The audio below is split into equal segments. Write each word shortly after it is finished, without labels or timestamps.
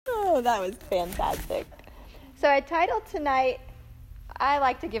That was fantastic. So I titled tonight, I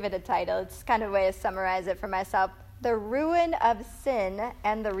like to give it a title. It's kind of a way to summarize it for myself. The Ruin of Sin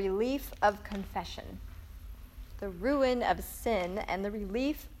and the Relief of Confession. The ruin of sin and the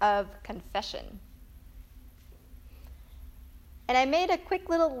relief of confession. And I made a quick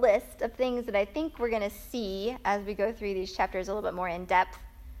little list of things that I think we're going to see as we go through these chapters a little bit more in depth.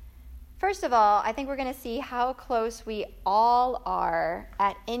 First of all, I think we're going to see how close we all are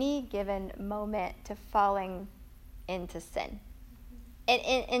at any given moment to falling into sin. And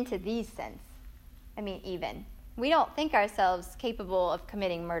into these sins. I mean, even. We don't think ourselves capable of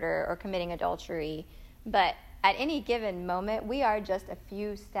committing murder or committing adultery, but at any given moment, we are just a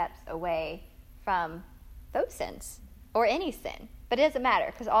few steps away from those sins, or any sin. But it doesn't matter,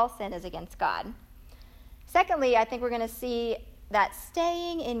 because all sin is against God. Secondly, I think we're going to see that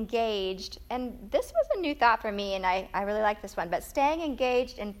staying engaged, and this was a new thought for me, and I really like this one, but staying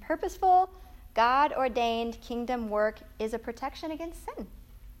engaged in purposeful, God-ordained kingdom work is a protection against sin.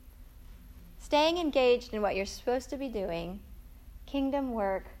 Staying engaged in what you're supposed to be doing, kingdom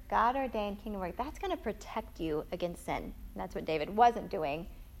work, God-ordained kingdom work, that's going to protect you against sin. And that's what David wasn't doing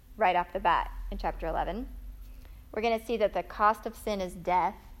right off the bat in chapter 11. We're going to see that the cost of sin is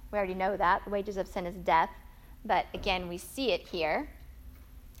death. We already know that. The wages of sin is death. But again, we see it here.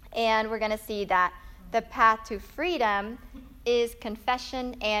 And we're going to see that the path to freedom is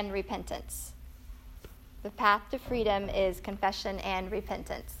confession and repentance. The path to freedom is confession and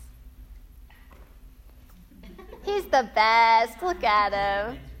repentance. He's the best. Look at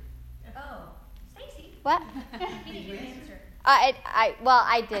him. Oh, Stacy. What? He didn't answer.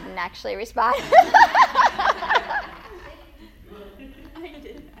 I didn't actually respond.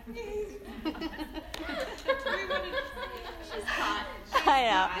 I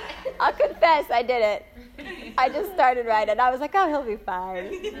know. I'll confess, I did it. I just started writing. I was like, oh, he'll be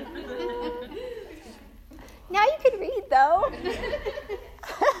fine. Now you can read, though.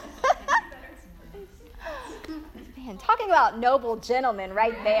 Man, talking about noble gentlemen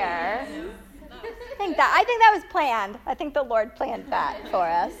right there. I think that was planned. I think the Lord planned that for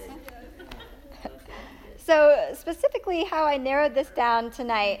us. So specifically how I narrowed this down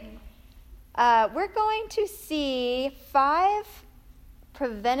tonight, we're going to see 5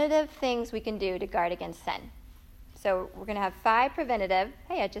 preventative things we can do to guard against sin. So we're going to have 5 preventative.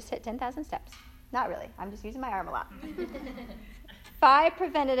 Hey, I just hit 10,000 steps. Not really. I'm just using my arm a lot. 5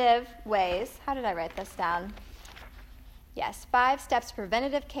 preventative ways. How did I write this down? Yes, 5 steps to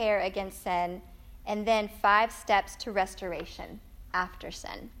preventative care against sin, and then 5 steps to restoration after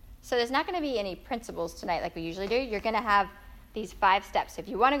sin. So there's not going to be any principles tonight like we usually do. You're going to have these 5 steps. If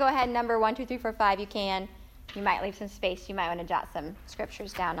you want to go ahead and number 1, 2, 3, 4, 5, you can. You might leave some space. You might want to jot some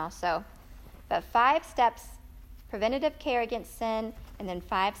scriptures down also. But 5 steps, preventative care against sin, and then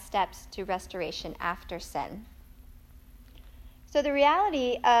 5 steps to restoration after sin. So the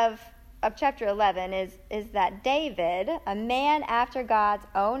reality of chapter 11 is that David, a man after God's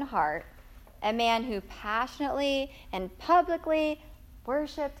own heart, a man who passionately and publicly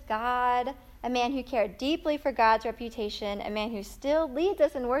worshiped God, a man who cared deeply for God's reputation, a man who still leads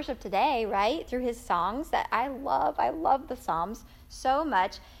us in worship today, right, through his songs that I love the Psalms so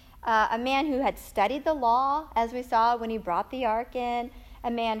much, a man who had studied the law, as we saw when he brought the ark in, a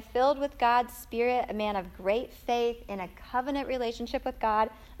man filled with God's Spirit, a man of great faith in a covenant relationship with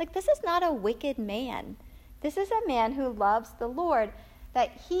God. Like, this is not a wicked man. This is a man who loves the Lord, that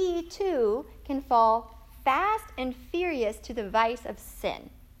he too can fall fast and furious to the vice of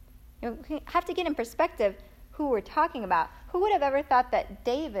sin. You have to get in perspective who we're talking about. Who would have ever thought that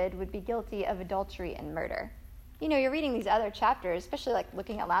David would be guilty of adultery and murder? You know, you're reading these other chapters, especially like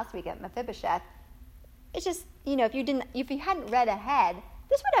looking at last week at Mephibosheth. It's just, you know, if you hadn't read ahead,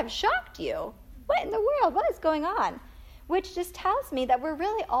 this would have shocked you. What in the world? What is going on? Which just tells me that we're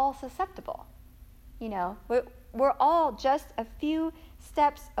really all susceptible. You know, we're all just a few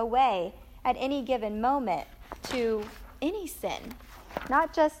steps away at any given moment to any sin.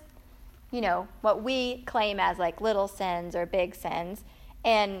 Not just, you know, what we claim as like little sins or big sins.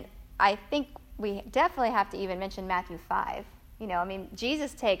 And I think we definitely have to even mention Matthew 5. You know, I mean,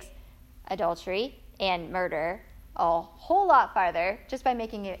 Jesus takes adultery and murder a whole lot farther just by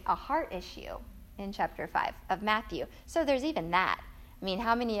making it a heart issue in chapter 5 of Matthew. So there's even that. I mean,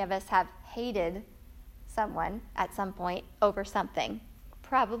 how many of us have hated someone at some point over something?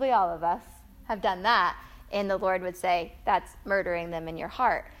 Probably all of us have done that. And the Lord would say, that's murdering them in your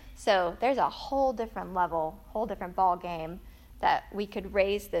heart. So there's a whole different level, whole different ball game that we could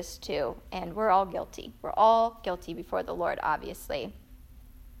raise this to. And we're all guilty. We're all guilty before the Lord, obviously.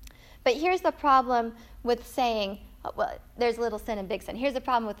 But here's the problem with saying, well, there's little sin and big sin. Here's the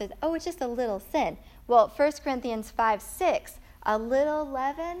problem with this. Oh, it's just a little sin. Well, 1 Corinthians 5:6, a little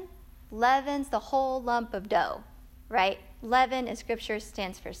leaven leavens the whole lump of dough, right? Leaven in Scripture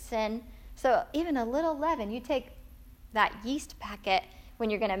stands for sin. So even a little leaven, you take that yeast packet when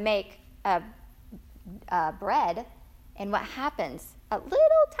you're going to make bread, and what happens? A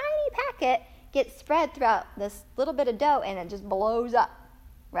little tiny packet gets spread throughout this little bit of dough, and it just blows up,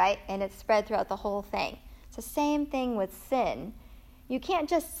 right? And it's spread throughout the whole thing. It's the same thing with sin. You can't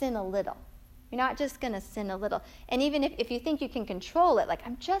just sin a little. You're not just going to sin a little. And even if you think you can control it, like,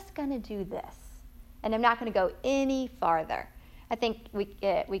 I'm just going to do this, and I'm not going to go any farther. I think we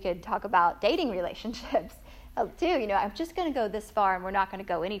could talk about dating relationships too. I'm just going to go this far, and we're not going to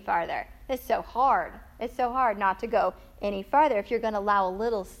go any farther. It's so hard. It's so hard not to go any farther. If you're going to allow a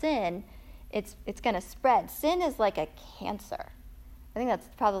little sin, it's going to spread. Sin is like a cancer. I think that's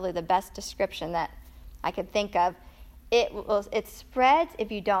probably the best description that I could think of. It spreads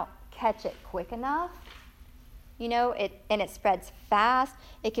if you don't catch it quick enough. And it spreads fast.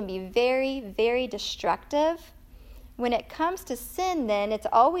 It can be very, very destructive. When it comes to sin, then, it's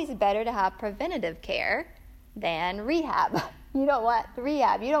always better to have preventative care than rehab. You don't want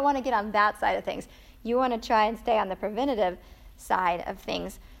rehab. You don't want to get on that side of things. You want to try and stay on the preventative side of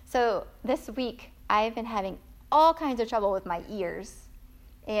things. So this week, I've been having all kinds of trouble with my ears,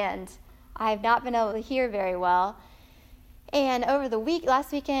 and I've not been able to hear very well. And over the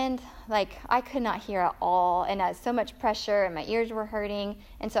last weekend, I could not hear at all, and I had so much pressure, and my ears were hurting.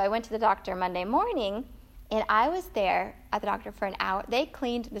 And so I went to the doctor Monday morning, and I was there at the doctor for an hour. They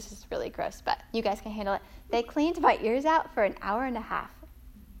cleaned, this is really gross, but you guys can handle it. They cleaned my ears out for an hour and a half.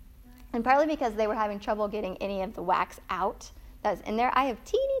 And partly because they were having trouble getting any of the wax out that was in there. I have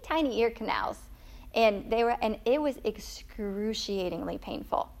teeny tiny ear canals, and it was excruciatingly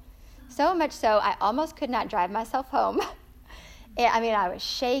painful. So much so, I almost could not drive myself home. I was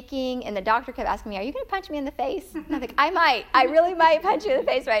shaking, and the doctor kept asking me, "Are you going to punch me in the face?" And I'm like, I really might punch you in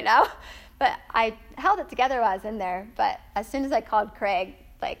the face right now. But I held it together while I was in there. But as soon as I called Craig,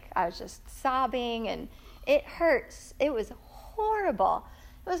 I was just sobbing, and it hurts. It was horrible.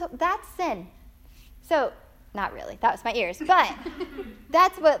 That's sin. So, not really. That was my ears. But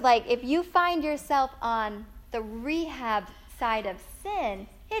that's what, if you find yourself on the rehab side of sin,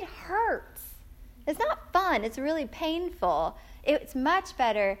 it hurts. It's not fun. It's really painful. It's much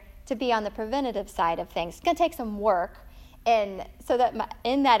better to be on the preventative side of things. It's going to take some work. And so that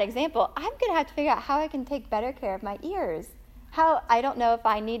in that example, I'm going to have to figure out how I can take better care of my ears. I don't know if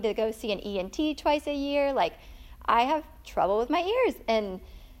I need to go see an ENT twice a year. I have trouble with my ears, and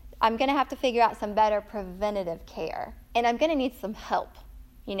I'm going to have to figure out some better preventative care. And I'm going to need some help.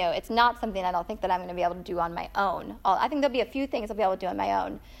 It's not something I don't think that I'm going to be able to do on my own. I think there'll be a few things I'll be able to do on my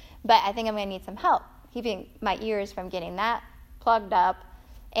own, but I think I'm going to need some help keeping my ears from getting that plugged up,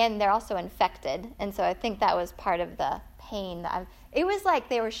 and they're also infected. And so I think that was part of the pain. It was like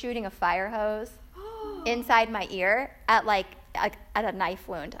they were shooting a fire hose inside my ear at a knife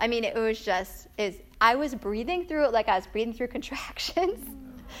wound. It was I was breathing through it like I was breathing through contractions,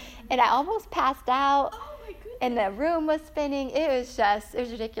 and I almost passed out. Oh my goodness. And the room was spinning. It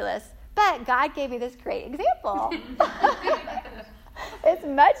was ridiculous. But God gave me this great example. It's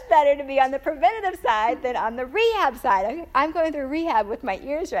much better to be on the preventative side than on the rehab side. I'm going through rehab with my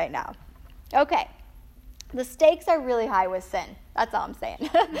ears right now. Okay. The stakes are really high with sin. That's all I'm saying.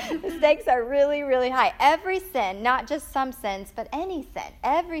 The stakes are really, really high. Every sin, not just some sins, but any sin,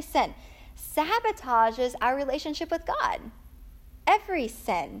 every sin, sabotages our relationship with God. Every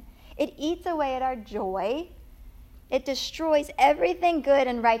sin. It eats away at our joy. It destroys everything good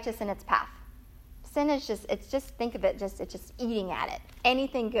and righteous in its path. Sin is think of it, it's just eating at it.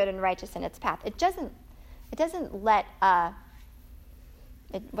 Anything good and righteous in its path. It doesn't let,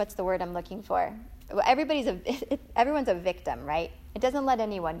 what's the word I'm looking for? Everyone's a victim, right? It doesn't let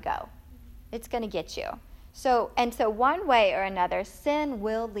anyone go. It's going to get you. So one way or another, sin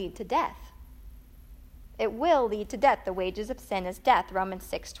will lead to death. It will lead to death. The wages of sin is death, Romans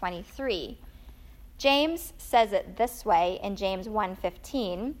 6:23. James says it this way in James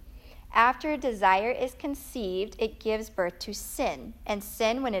 1:15. After desire is conceived, it gives birth to sin. And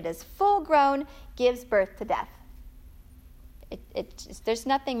sin, when it is full grown, gives birth to death. There's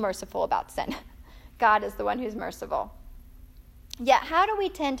nothing merciful about sin. God is the one who's merciful. Yet, how do we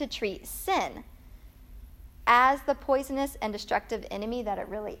tend to treat sin? As the poisonous and destructive enemy that it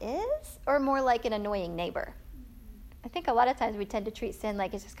really is? Or more like an annoying neighbor? I think a lot of times we tend to treat sin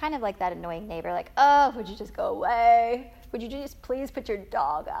like it's just kind of like that annoying neighbor, like, oh, would you just go away? Would you just please put your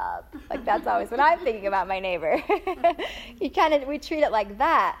dog up? Like, that's always what I'm thinking about my neighbor. We treat it like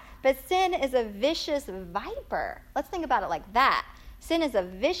that. But sin is a vicious viper. Let's think about it like that. Sin is a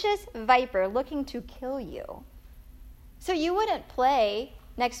vicious viper looking to kill you. So you wouldn't play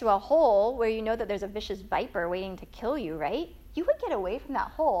next to a hole where you know that there's a vicious viper waiting to kill you, right? You would get away from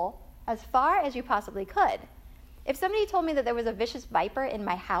that hole as far as you possibly could. If somebody told me that there was a vicious viper in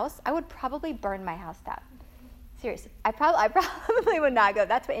my house, I would probably burn my house down. Seriously, I probably would not go.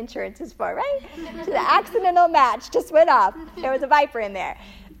 That's what insurance is for, right? So the accidental match just went off. There was a viper in there.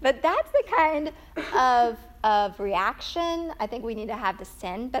 But that's the kind of reaction I think we need to have to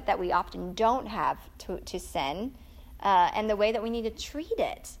sin, but that we often don't have to sin. And the way that we need to treat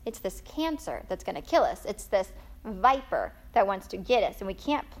it. It's this cancer that's going to kill us. It's this viper that wants to get us, and we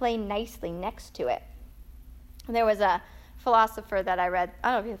can't play nicely next to it. There was a philosopher that I read,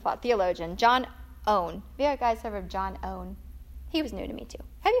 I don't know if he's a theologian, John Owen. Have you guys heard of John Owen? He was new to me too.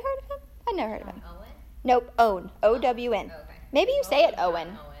 Have you heard of him? I've never heard of him. Owen? Nope, Owen. O-W-N. Okay. Maybe you say it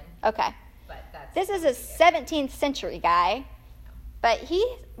Owen. Okay. But that's This is a 17th century guy, but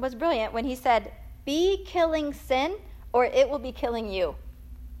he was brilliant when he said, be killing sin or it will be killing you.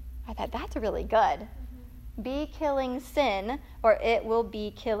 I thought that's really good. Mm-hmm. Be killing sin or it will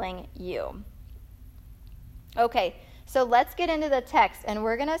be killing you. Okay, so let's get into the text, and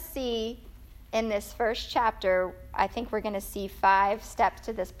we're going to see in this first chapter, I think we're going to see 5 steps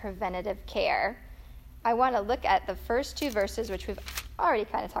to this preventative care. I want to look at the first 2 verses, which we've already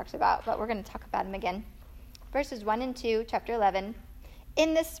kind of talked about, but we're going to talk about them again. Verses 1 and 2, chapter 11.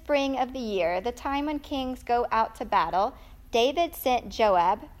 In the spring of the year, the time when kings go out to battle, David sent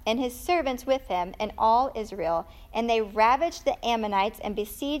Joab and his servants with him and all Israel, and they ravaged the Ammonites and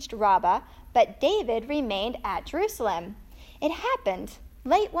besieged Rabbah, but David remained at Jerusalem. It happened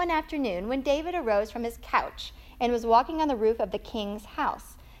late one afternoon when David arose from his couch and was walking on the roof of the king's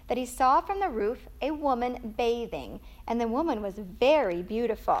house, that he saw from the roof a woman bathing, and the woman was very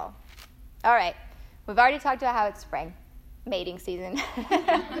beautiful. All right, we've already talked about how it's spring, mating season.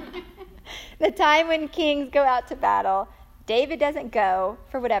 The time when kings go out to battle, David doesn't go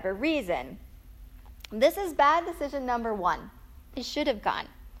for whatever reason. This is bad decision number 1. He should have gone.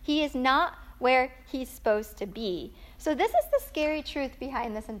 He is not where he's supposed to be. So this is the scary truth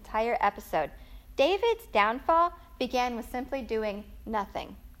behind this entire episode. David's downfall began with simply doing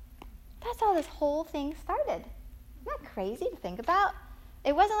nothing. That's how this whole thing started. Isn't that crazy to think about?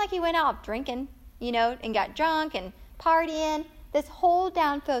 It wasn't like he went out drinking, and got drunk and partying. This whole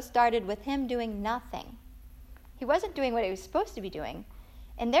downfall started with him doing nothing. He wasn't doing what he was supposed to be doing.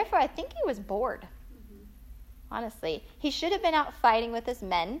 And therefore, I think he was bored. Honestly, he should have been out fighting with his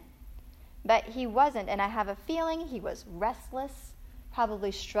men, but he wasn't. And I have a feeling he was restless,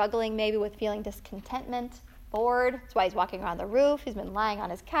 probably struggling maybe with feeling discontentment, bored. That's why he's walking around the roof. He's been lying on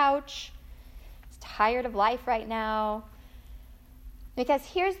his couch. He's tired of life right now. Because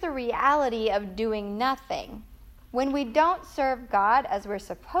here's the reality of doing nothing. When we don't serve God as we're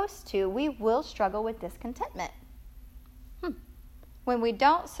supposed to, we will struggle with discontentment. When we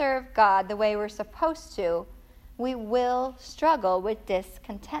don't serve God the way we're supposed to, we will struggle with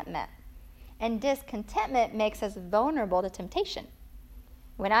discontentment. And discontentment makes us vulnerable to temptation.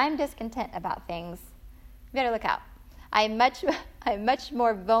 When I'm discontent about things, you better look out. I'm much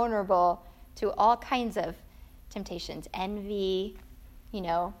more vulnerable to all kinds of temptations. Envy,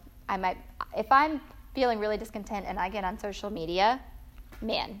 if I'm feeling really discontent and I get on social media,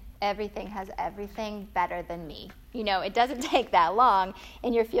 man, everything has everything better than me. It doesn't take that long,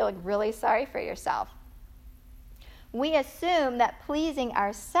 and you're feeling really sorry for yourself. We assume that pleasing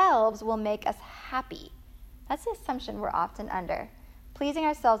ourselves will make us happy. That's the assumption we're often under. Pleasing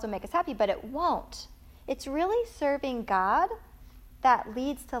ourselves will make us happy, but it won't. It's really serving God that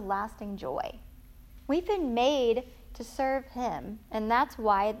leads to lasting joy. We've been made to serve Him, and that's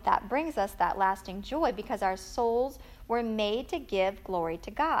why that brings us that lasting joy, because our souls were made to give glory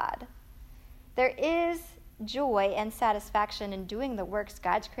to God. There is joy and satisfaction in doing the works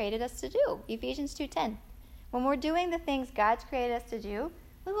God's created us to do. Ephesians 2:10. When we're doing the things God's created us to do,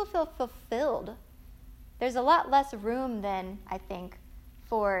 we will feel fulfilled. There's a lot less room then, I think,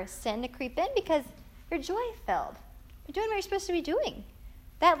 for sin to creep in because you're joy-filled. You're doing what you're supposed to be doing.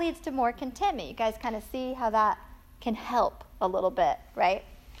 That leads to more contentment. You guys kind of see how that can help a little bit, right?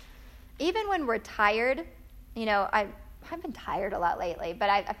 Even when we're tired, I've been tired a lot lately,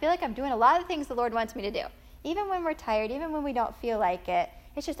 but I feel like I'm doing a lot of the things the Lord wants me to do. Even when we're tired, even when we don't feel like it,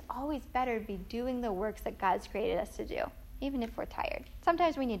 it's just always better to be doing the works that God's created us to do, even if we're tired.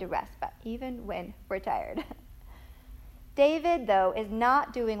 Sometimes we need to rest, but even when we're tired. David, though, is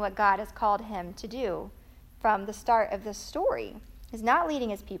not doing what God has called him to do from the start of the story. He's not leading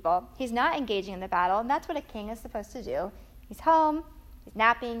his people. He's not engaging in the battle, and that's what a king is supposed to do. He's home, he's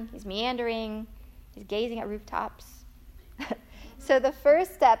napping, he's meandering, he's gazing at rooftops. So the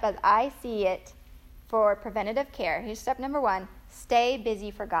first step, as I see it, for preventative care, here's step number 1, stay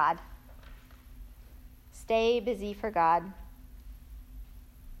busy for God. Stay busy for God.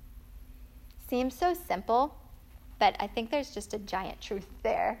 Seems so simple, but I think there's just a giant truth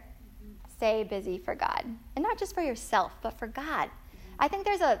there. Stay busy for God. And not just for yourself, but for God. I think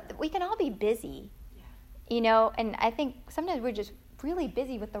we can all be busy, and I think sometimes we're just really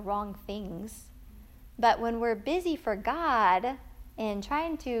busy with the wrong things. But when we're busy for God and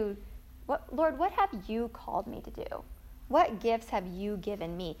trying to, Lord, what have you called me to do? What gifts have you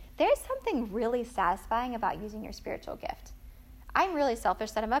given me? There's something really satisfying about using your spiritual gift. I'm really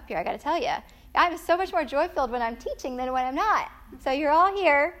selfish that I'm up here, I got to tell you. I'm so much more joy-filled when I'm teaching than when I'm not. So you're all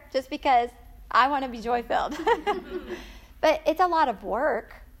here just because I want to be joy-filled. But it's a lot of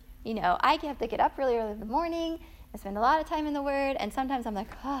work. I have to get up really early in the morning and spend a lot of time in the Word. And sometimes I'm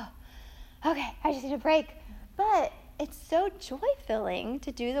like, oh, okay, I just need a break. But it's so joy-filling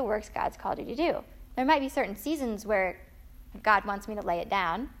to do the works God's called you to do. There might be certain seasons where God wants me to lay it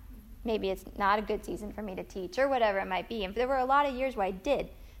down. Maybe it's not a good season for me to teach or whatever it might be. And there were a lot of years where I did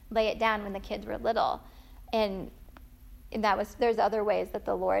lay it down when the kids were little. And there's other ways that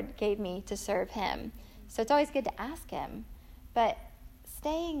the Lord gave me to serve him. So it's always good to ask him. But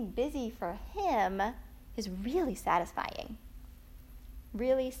staying busy for him is really satisfying.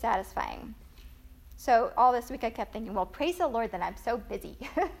 Really satisfying. So all this week I kept thinking, well, praise the Lord that I'm so busy.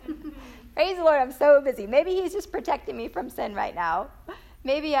 Praise the Lord, I'm so busy. Maybe he's just protecting me from sin right now.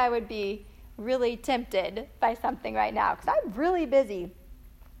 Maybe I would be really tempted by something right now because I'm really busy.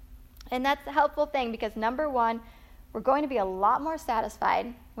 And that's a helpful thing because number 1, we're going to be a lot more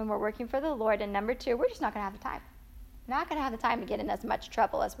satisfied when we're working for the Lord. And number 2, we're just not going to have the time. Not going to have the time to get in as much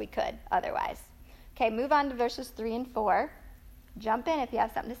trouble as we could otherwise. Okay, move on to verses 3 and 4. Jump in if you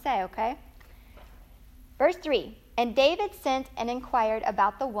have something to say, okay? Verse 3, and David sent and inquired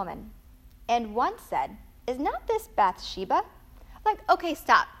about the woman. And one said, is not this Bathsheba? Like, okay,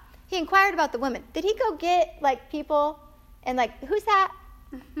 stop. He inquired about the woman. Did he go get, people and, who's that?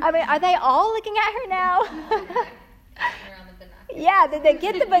 I mean, are they all looking at her now? Yeah, did they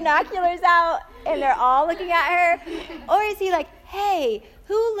get the binoculars out and they're all looking at her? Or is he like, hey,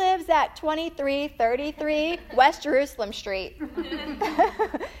 who lives at 2333 West Jerusalem Street?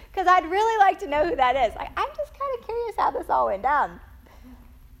 Because I'd really like to know who that is. I'm just kind of curious how this all went down.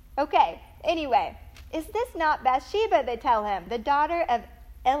 Okay, anyway, is this not Bathsheba, they tell him, the daughter of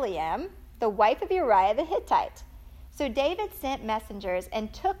Eliam, the wife of Uriah the Hittite? So David sent messengers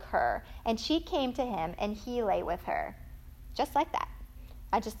and took her, and she came to him, and he lay with her. Just like that.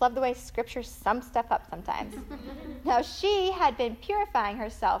 I just love the way Scripture sums stuff up sometimes. Now she had been purifying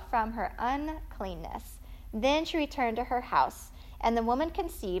herself from her uncleanness. Then she returned to her house, and the woman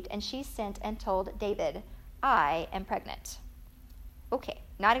conceived, and she sent and told David, I am pregnant. Okay,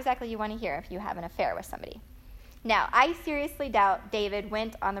 not exactly what you want to hear if you have an affair with somebody. Now, I seriously doubt David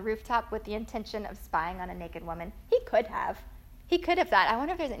went on the rooftop with the intention of spying on a naked woman. He could have. He could have thought, I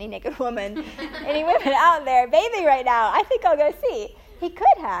wonder if there's any naked woman, any women out there bathing right now. I think I'll go see. He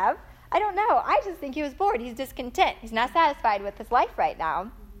could have. I don't know. I just think he was bored. He's discontent. He's not satisfied with his life right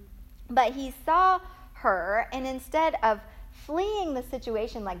now. But he saw her, and instead of fleeing the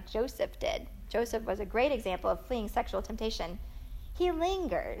situation like Joseph did, Joseph was a great example of fleeing sexual temptation, he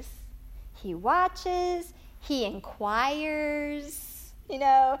lingers. He watches. He inquires.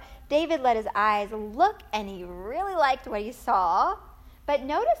 David let his eyes look, and he really liked what he saw. But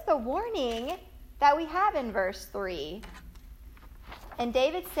notice the warning that we have in verse 3. And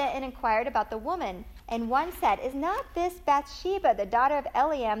David sent and inquired about the woman. And one said, is not this Bathsheba, the daughter of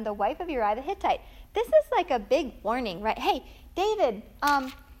Eliam, the wife of Uriah the Hittite? This is like a big warning, right? Hey, David,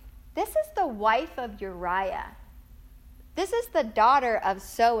 this is the wife of Uriah. This is the daughter of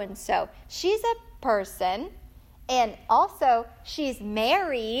so-and-so. She's a person. And also, she's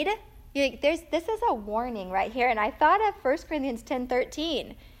married. This is a warning right here. And I thought of 1 Corinthians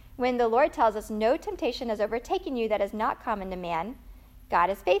 10:13, when the Lord tells us, no temptation has overtaken you that is not common to man. God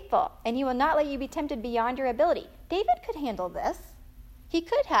is faithful, and he will not let you be tempted beyond your ability. David could handle this. He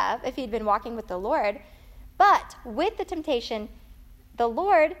could have if he'd been walking with the Lord. But with the temptation, the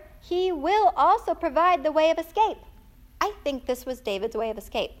Lord, he will also provide the way of escape. I think this was David's way of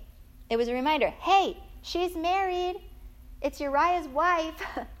escape. It was a reminder, hey, she's married. It's Uriah's wife.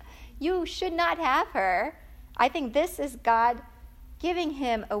 You should not have her. I think this is God giving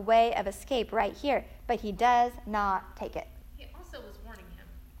him a way of escape right here. but he does not take it. He also was warning him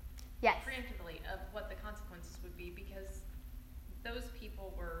Yes. preemptively of what the consequences would be, because those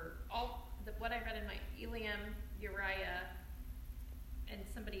people were all, what I read in my Eliam, Uriah, and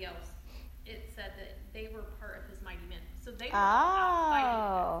somebody else, it said that they were part of his mighty men. So they were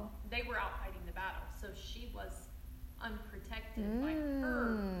out fighting the battle. So she was unprotected by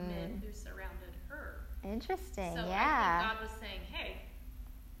her men who surrounded her. Interesting, So yeah. I think God was saying, hey,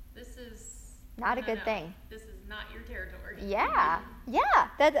 this is Not a good thing. This is not your territory. Yeah.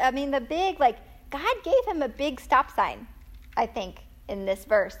 The big, God gave him a big stop sign, I think, in this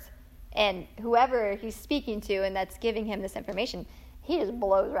verse. And whoever he's speaking to and that's giving him this information, he just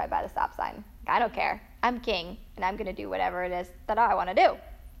blows right by the stop sign. I don't care. I'm king, and I'm going to do whatever it is that I want to do.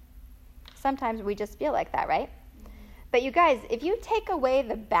 Sometimes we just feel like that, right? But you guys, if you take away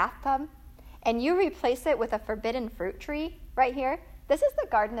the bathtub and you replace it with a forbidden fruit tree right here, this is the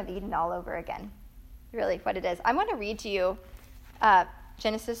Garden of Eden all over again. Really, what it is. I want to read to you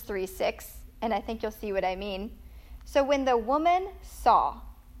Genesis 3:6, and I think you'll see what I mean. So when the woman saw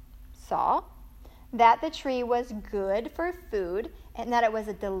that the tree was good for food, and that it was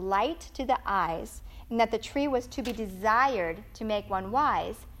a delight to the eyes, and that the tree was to be desired to make one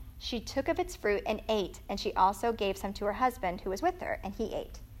wise, she took of its fruit and ate, and she also gave some to her husband who was with her, and he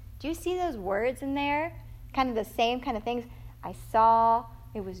ate. Do you see those words in there? Kind of the same kind of things. I saw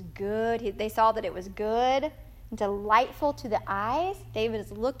it was good. They saw that it was good, delightful to the eyes.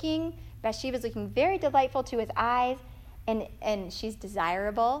 Bathsheba's looking very delightful to his eyes, and she's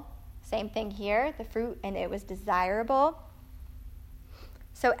desirable. Same thing here, the fruit, and it was desirable.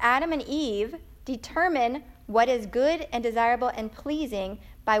 So Adam and Eve determine what is good and desirable and pleasing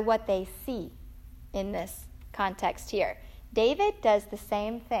by what they see in this context here. David does the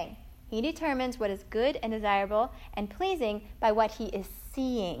same thing. He determines what is good and desirable and pleasing by what he is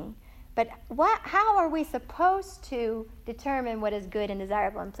seeing. But how are we supposed to determine what is good and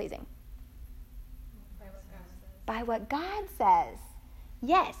desirable and pleasing? By what God says.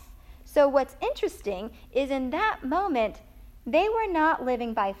 Yes. So what's interesting is in that moment, they were not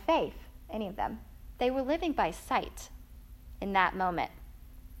living by faith, any of them. They were living by sight in that moment.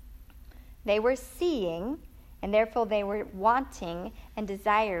 They were seeing, and therefore they were wanting and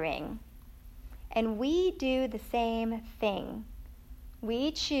desiring. And we do the same thing.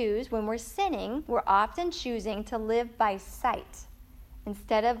 We choose, when we're sinning, we're often choosing to live by sight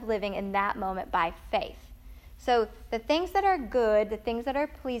instead of living in that moment by faith. So the things that are good, the things that are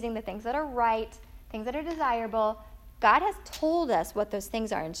pleasing, the things that are right, things that are desirable, God has told us what those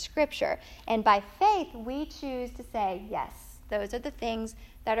things are in Scripture. And by faith, we choose to say, yes, those are the things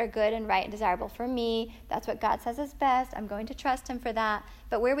that are good and right and desirable for me. That's what God says is best. I'm going to trust him for that.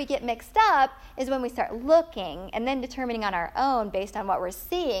 But where we get mixed up is when we start looking and then determining on our own based on what we're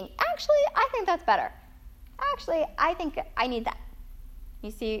seeing. Actually, I think that's better. Actually, I think I need that. You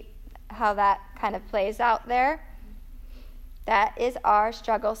see how that kind of plays out there? That is our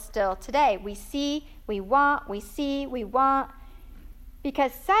struggle still today. We see, we want,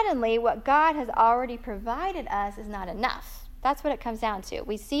 because suddenly what God has already provided us is not enough. That's what it comes down to.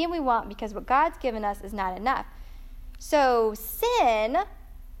 We see and we want because what God's given us is not enough. So sin,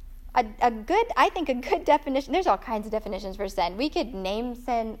 a good definition, there's all kinds of definitions for sin. We could name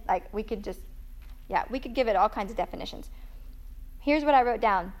sin, we could give it all kinds of definitions. Here's what I wrote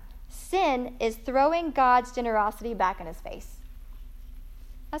down. Sin is throwing God's generosity back in his face.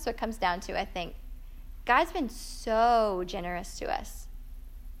 That's what it comes down to, I think. God's been so generous to us.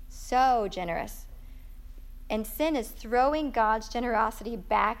 So generous. And sin is throwing God's generosity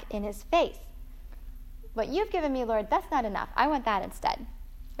back in his face. What you've given me, Lord, that's not enough. I want that instead.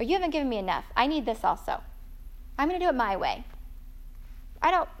 Or you haven't given me enough. I need this also. I'm going to do it my way.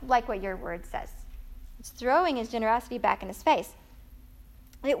 I don't like what your word says. It's throwing his generosity back in his face.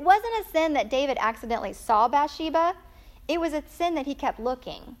 It wasn't a sin that David accidentally saw Bathsheba. It was a sin that he kept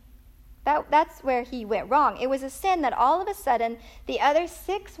looking. That's where he went wrong. It was a sin that all of a sudden the other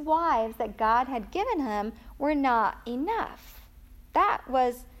 6 wives that God had given him were not enough. That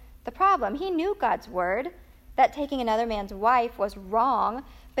was the problem. He knew God's word, that taking another man's wife was wrong.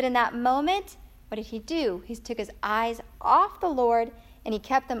 But in that moment, what did he do? He took his eyes off the Lord and he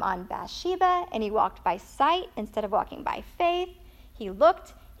kept them on Bathsheba, and he walked by sight instead of walking by faith. He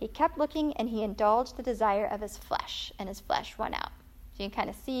looked, he kept looking, and he indulged the desire of his flesh, and his flesh won out. So you can kind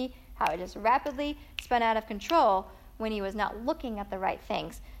of see how it just rapidly spun out of control when he was not looking at the right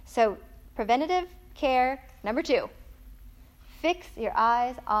things. So preventative care, number 2, fix your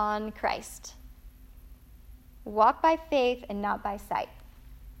eyes on Christ. Walk by faith and not by sight.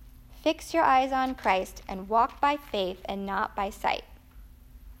 Fix your eyes on Christ and walk by faith and not by sight.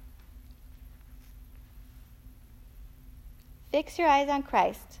 Fix your eyes on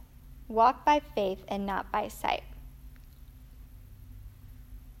Christ. Walk by faith and not by sight.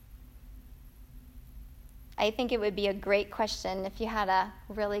 I think it would be a great question if you had a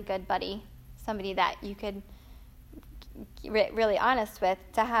really good buddy, somebody that you could really honest with,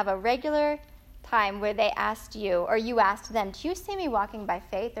 to have a regular time where they asked you, or you asked them, do you see me walking by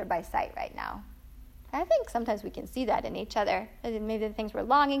faith or by sight right now? I think sometimes we can see that in each other. Maybe the things we're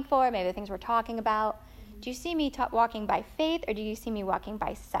longing for, maybe the things we're talking about. Do you see me walking by faith, or do you see me walking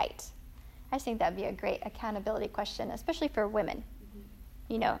by sight? I just think that would be a great accountability question, especially for women.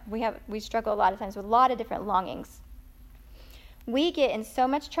 You know, we struggle a lot of times with a lot of different longings. We get in so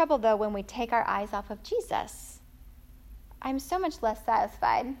much trouble, though, when we take our eyes off of Jesus. I'm so much less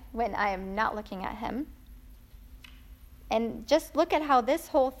satisfied when I am not looking at him. And just look at how this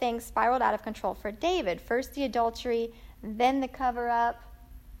whole thing spiraled out of control for David. First the adultery, then the cover-up.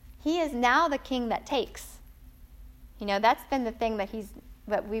 He is now the king that takes. You know, that's been the thing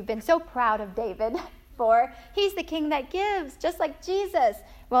that we've been so proud of David for. He's the king that gives, just like Jesus.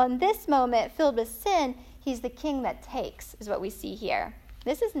 Well, in this moment, filled with sin, he's the king that takes, is what we see here.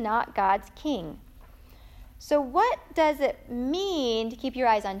 This is not God's king. So what does it mean to keep your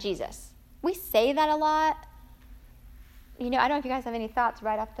eyes on Jesus? We say that a lot. You know, I don't know if you guys have any thoughts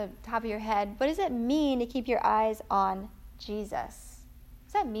right off the top of your head. What does it mean to keep your eyes on Jesus?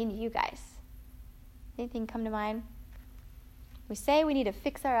 What does that mean to you guys? Anything come to mind? We say we need to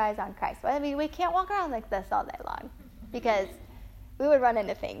fix our eyes on Christ. Well, I mean, we can't walk around like this all day long because we would run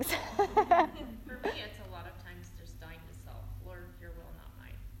into things. For me, it's a lot of times just dying to self. Lord, your will, not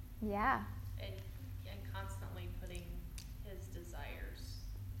mine. Yeah. And constantly putting his desires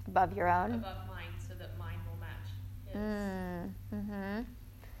Above your own. above mine so that mine will match his. Mm-hmm.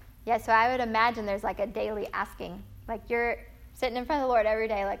 Yeah, so I would imagine there's like a daily asking. Like you're sitting in front of the Lord every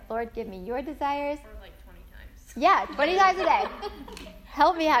day, like, Lord, give me your desires. Or like 20 times. Yeah, 20 times a day.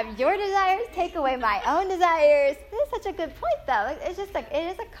 Help me have your desires, take away my own desires. This is such a good point, though. Like, it's just like,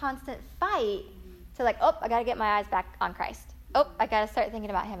 it is a constant fight to like, oh, I got to get my eyes back on Christ. Oh, I got to start thinking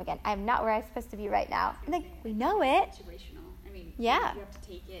about him again. I'm not where I'm supposed to be right now. And like, we know it. Situational. I mean, Yeah. you have to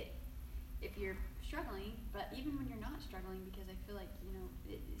take it if you're struggling, but even when you're not struggling, because I feel like, you know,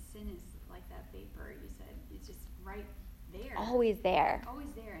 sin is like that vapor you said. It's just right there. Always there.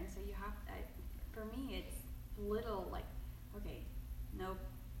 Always there. And so you have, for me, it's little like, okay, nope,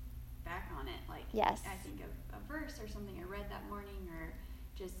 back on it. Like, Yes. I think of a verse or something I read that morning, or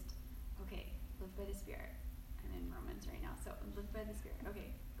just, okay, live by the Spirit. I'm in Romans right now, so live by the Spirit.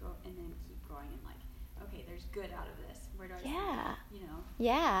 Okay, go, and then keep going, and like, okay, there's good out of this. Where do I Yeah. see, you know?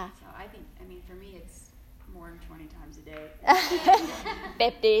 Yeah. So I think, I mean, for me, it's more than 20 times a day.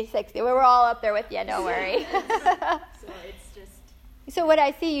 50, 60. We're all up there with you, don't worry. So it's just. So what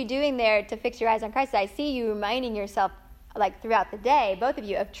I see you doing there to fix your eyes on Christ, I see you reminding yourself, like throughout the day, both of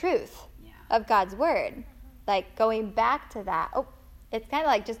you, of truth, Yeah. of God's word. Like going back to that. Oh, it's kind of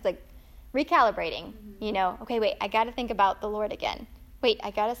like just like recalibrating, you know. Okay, wait, I got to think about the Lord again. Wait,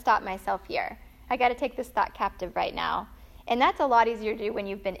 I got to stop myself here. I got to take this thought captive right now. And that's a lot easier to do when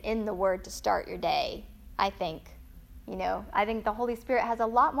you've been in the Word to start your day, I think. You know, I think the Holy Spirit has a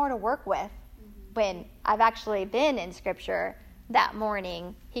lot more to work with when I've actually been in Scripture that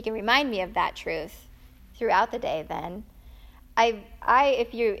morning. He can remind me of that truth throughout the day then.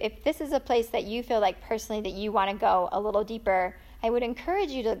 If this is a place that you feel like personally that you want to go a little deeper, I would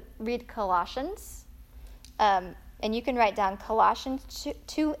encourage you to read Colossians. And you can write down Colossians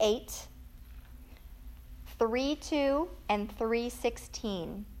 2:8, 3:2, and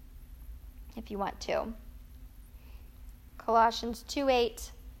 3:16 if you want to. Colossians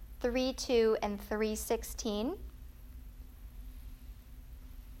 2:8, 3:2, and 3:16.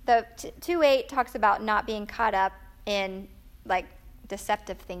 The 2:8 talks about not being caught up in like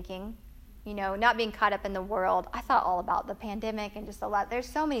deceptive thinking, you know, not being caught up in the world. I thought all about the pandemic and just a lot. There's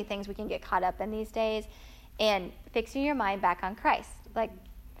so many things we can get caught up in these days, and fixing your mind back on Christ. Like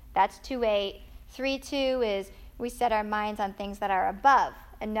that's 2:8. 3:2 is we set our minds on things that are above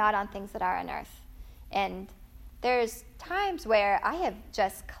and not on things that are on earth. And there's times where I have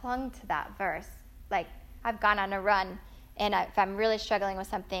just clung to that verse. Like I've gone on a run, and if I'm really struggling with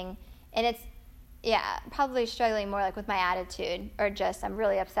something, and it's, probably struggling more like with my attitude, or just I'm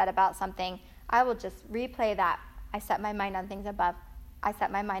really upset about something, I will just replay that. I set my mind on things above. I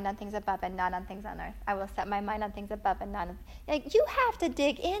set my mind on things above and not on things on earth. I will set my mind on things above and not on... Like, you have to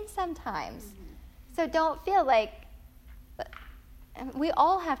dig in sometimes. So don't feel like... We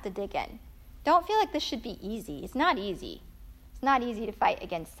all have to dig in. Don't feel like this should be easy. It's not easy. It's not easy to fight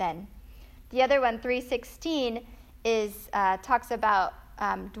against sin. The other one, 3:16, is talks about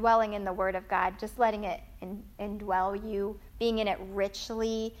dwelling in the Word of God, just letting it indwell you, being in it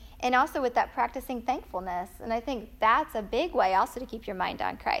richly, and also with that practicing thankfulness. And I think that's a big way also to keep your mind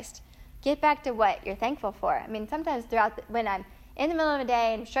on Christ. Get back to what you're thankful for. I mean, sometimes when I'm in the middle of a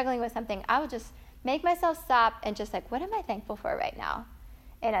day and struggling with something, I will just make myself stop and just like, what am I thankful for right now?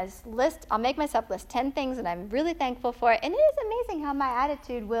 And I'll make myself list 10 things that I'm really thankful for. And it is amazing how my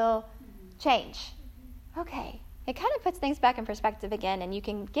attitude will change. Okay. It kind of puts things back in perspective again, and you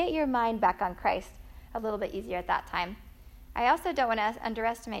can get your mind back on Christ a little bit easier at that time. I also don't want to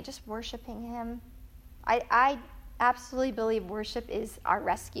underestimate just worshiping him. I absolutely believe worship is our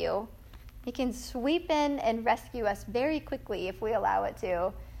rescue. It can sweep in and rescue us very quickly if we allow it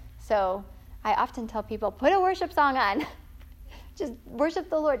to. So I often tell people, put a worship song on. Just worship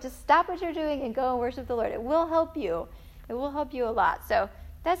the Lord. Just stop what you're doing and go and worship the Lord. It will help you. It will help you a lot. So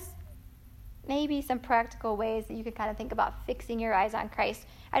that's maybe some practical ways that you could kind of think about fixing your eyes on Christ.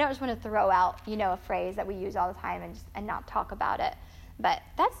 I don't just want to throw out, a phrase that we use all the time and not talk about it. But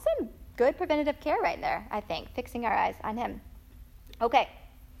that's some good preventative care right there, I think, fixing our eyes on him. Okay,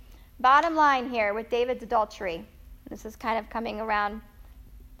 bottom line here with David's adultery. This is kind of coming around.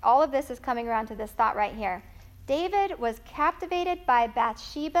 All of this is coming around to this thought right here. David was captivated by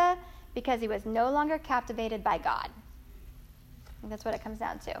Bathsheba because he was no longer captivated by God. I think that's what it comes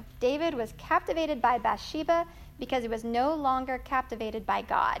down to. David was captivated by Bathsheba because he was no longer captivated by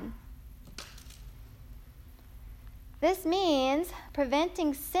God. This means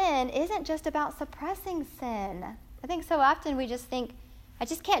preventing sin isn't just about suppressing sin. I think so often we just think, I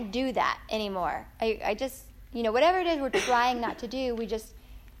just can't do that anymore. I just, whatever it is we're trying not to do,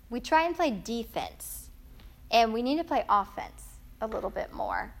 we try and play defense. And we need to play offense a little bit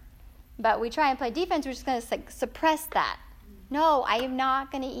more. But we try and play defense, we're just going to suppress that. No, I am not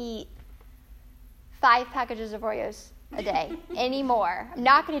going to eat 5 packages of Oreos a day anymore. I'm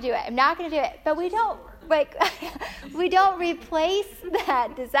not going to do it. But we don't replace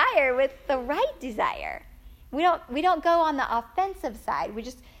that desire with the right desire. We don't go on the offensive side. We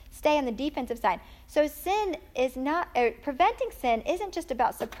just stay on the defensive side. So preventing sin isn't just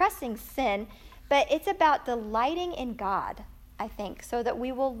about suppressing sin, but it's about delighting in God, I think, so that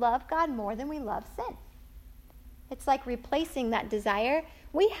we will love God more than we love sin. It's like replacing that desire.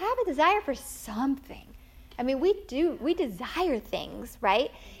 We have a desire for something. I mean, we desire things,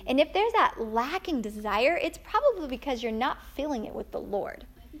 right? And if there's that lacking desire, it's probably because you're not filling it with the Lord.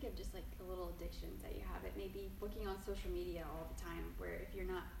 I think of just like the little addictions that you have. It may be looking on social media all the time, where if you're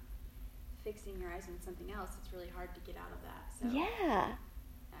not fixing your eyes on something else, it's really hard to get out of that. So, yeah.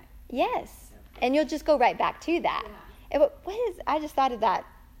 Yes. And you'll just go right back to that. Yeah. I just thought of that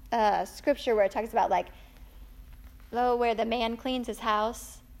scripture where it talks about where the man cleans his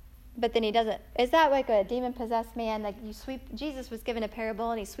house, but then he doesn't. Is that like a demon-possessed man? Like Jesus was given a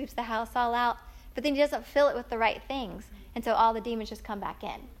parable and he sweeps the house all out, but then he doesn't fill it with the right things. And so all the demons just come back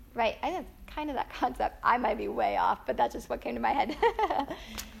in, right? I think it's kind of that concept. I might be way off, but that's just what came to my head.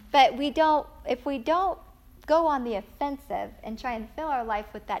 But if we don't go on the offensive and try and fill our life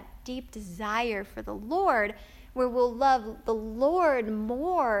with that deep desire for the Lord, where we'll love the Lord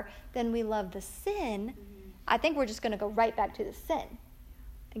more than we love the sin, I think we're just going to go right back to the sin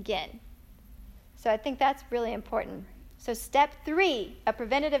again. So I think that's really important. So step 3 of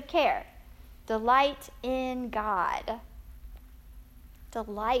preventative care, delight in God.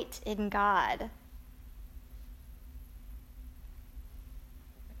 Delight in God. That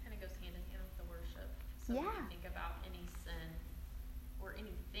kind of goes hand in hand with the worship. So when you think about any sin or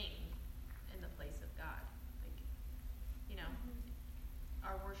anything in the place of God,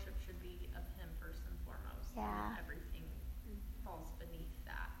 our worship should be of him first and foremost. Yeah. And everything falls beneath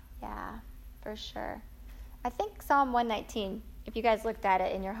that. Yeah, for sure. I think Psalm 119, if you guys looked at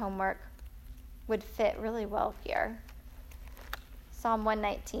it in your homework, would fit really well here. Psalm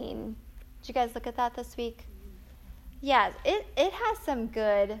 119. Did you guys look at that this week? Yeah, it has some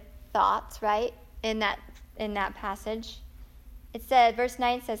good thoughts, right, in that passage. It said, verse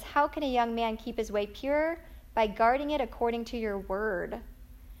 9 says, "How can a young man keep his way pure? By guarding it according to your word.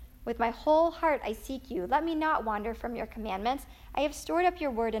 With my whole heart I seek you. Let me not wander from your commandments. I have stored up your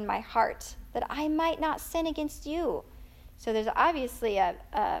word in my heart, that I might not sin against you." So there's obviously a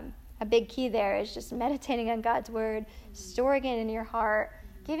big key there is just meditating on God's word, storing it in your heart,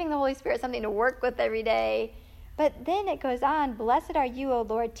 giving the Holy Spirit something to work with every day. But then it goes on, "Blessed are you, O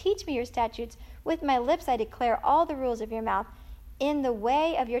Lord. Teach me your statutes. With my lips I declare all the rules of your mouth. In the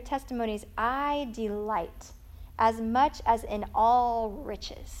way of your testimonies I delight, as much as in all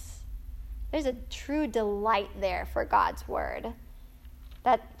riches." There's a true delight there for God's word.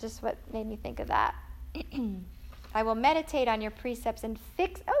 That's just what made me think of that. "I will meditate on your precepts and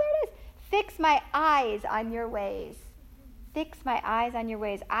fix my eyes on your ways." fix my eyes on your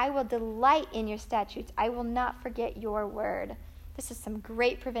ways. I will delight in your statutes. I will not forget your word. This is some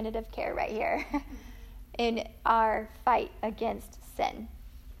great preventative care right here in our fight against sin.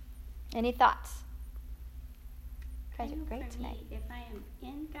 Any thoughts? You guys are great for tonight. Me, if I am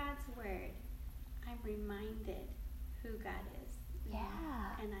in God's word, I'm reminded who God is. Yeah.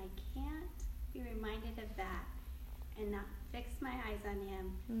 And I can't be reminded of that and not fix my eyes on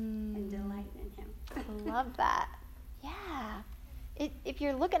him and delight in him. I love that. Yeah. If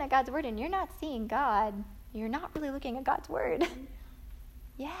you're looking at God's word and you're not seeing God, you're not really looking at God's word.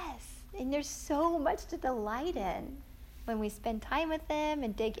 Yes. And there's so much to delight in when we spend time with him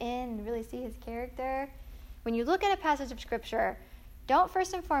and dig in and really see his character. When you look at a passage of Scripture, don't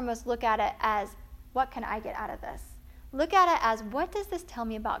first and foremost look at it as, what can I get out of this? Look at it as, what does this tell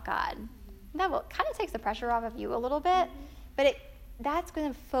me about God? That kind of takes the pressure off of you a little bit, but that's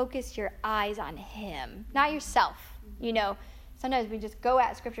going to focus your eyes on him, not yourself. You know, sometimes we just go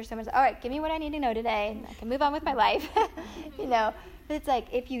at Scripture so much, all right, give me what I need to know today, and I can move on with my life. You know, but it's like,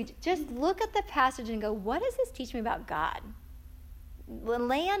 if you just look at the passage and go, what does this teach me about God?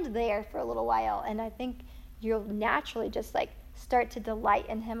 Land there for a little while, and I think you'll naturally just like start to delight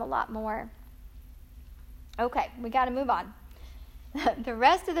in him a lot more. Okay, we got to move on. The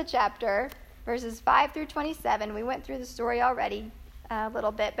rest of the chapter, verses 5 through 27, we went through the story already a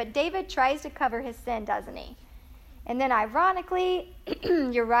little bit, but David tries to cover his sin, doesn't he? And then ironically,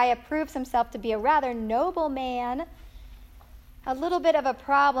 Uriah proves himself to be a rather noble man. A little bit of a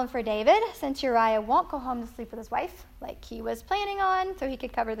problem for David, since Uriah won't go home to sleep with his wife like he was planning on, so he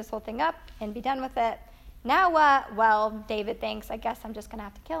could cover this whole thing up and be done with it. Now what? Well, David thinks, I guess I'm just going to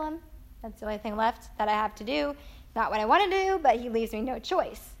have to kill him. That's the only thing left that I have to do. Not what I want to do, but he leaves me no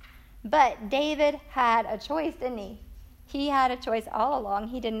choice. But David had a choice, didn't he? He had a choice all along.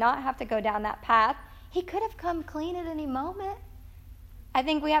 He did not have to go down that path. He could have come clean at any moment. I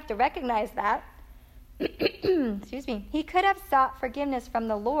think we have to recognize that. Excuse me. He could have sought forgiveness from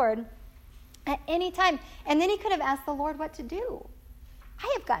the Lord at any time. And then he could have asked the Lord what to do.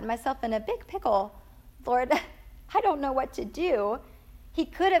 I have gotten myself in a big pickle. Lord, I don't know what to do. He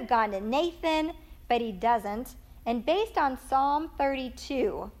could have gone to Nathan, but he doesn't. And based on Psalm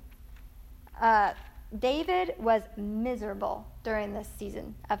 32, David was miserable during this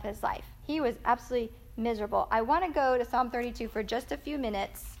season of his life. He was absolutely miserable. I want to go to Psalm 32 for just a few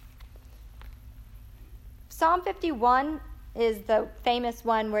minutes. Psalm 51 is the famous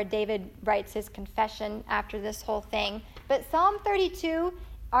one where David writes his confession after this whole thing. But Psalm 32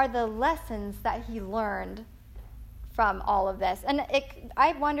 are the lessons that he learned from all of this. And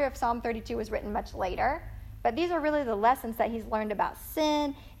I wonder if Psalm 32 was written much later, but these are really the lessons that he's learned about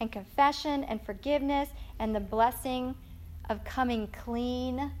sin and confession and forgiveness and the blessing of coming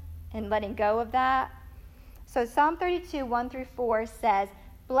clean and letting go of that. So Psalm 32, 1 through 4 says,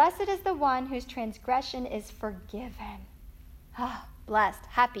 "Blessed is the one whose transgression is forgiven." Blessed,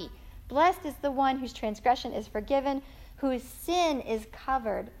 happy. Blessed is the one whose transgression is forgiven, whose sin is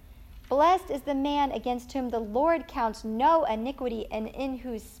covered. Blessed is the man against whom the Lord counts no iniquity, and in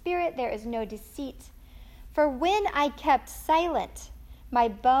whose spirit there is no deceit. For when I kept silent, my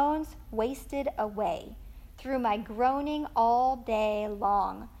bones wasted away through my groaning all day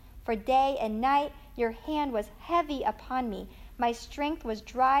long. For day and night your hand was heavy upon me. My strength was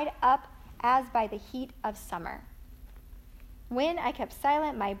dried up as by the heat of summer. When I kept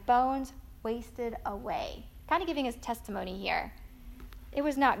silent, my bones wasted away. Kind of giving his testimony here. It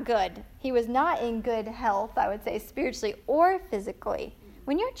was not good. He was not in good health, I would say, spiritually or physically.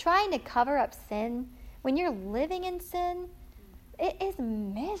 When you're trying to cover up sin, when you're living in sin, it is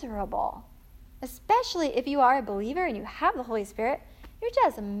miserable. Especially if you are a believer and you have the Holy Spirit, you're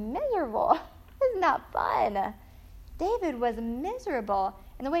just miserable. It's not fun. David was miserable.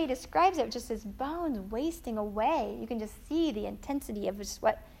 And the way he describes it, just his bones wasting away. You can just see the intensity of just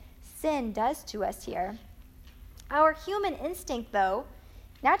what sin does to us here. Our human instinct, though,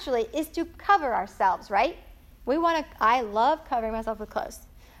 naturally, is to cover ourselves, right? I love covering myself with clothes.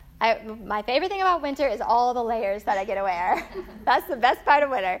 My favorite thing about winter is all the layers that I get to wear. That's the best part of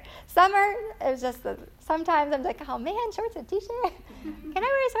winter. Summer, it's just sometimes I'm like, oh man, shorts and t-shirt? Can I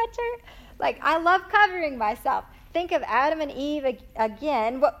wear a sweatshirt? Like, I love covering myself. Think of Adam and Eve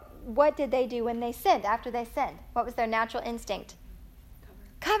again. What did they do when they sinned, after they sinned? What was their natural instinct?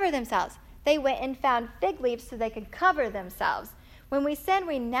 Cover themselves. They went and found fig leaves so they could cover themselves. When we sin,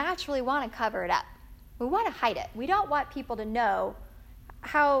 we naturally want to cover it up. We want to hide it. We don't want people to know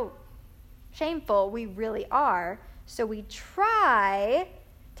how shameful we really are, so we try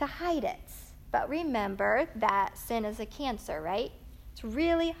to hide it. But remember that sin is a cancer, right? It's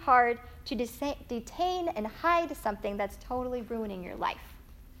really hard to detain and hide something that's totally ruining your life,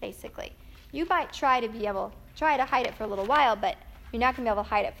 basically. You might try to hide it for a little while, but you're not going to be able to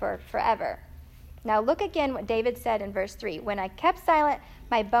hide it for forever. Now look again what David said in verse 3. When I kept silent,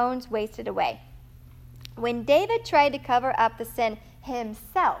 my bones wasted away. When David tried to cover up the sin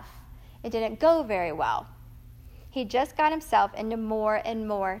himself, it didn't go very well. He just got himself into more and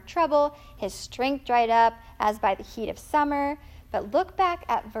more trouble. His strength dried up as by the heat of summer. But look back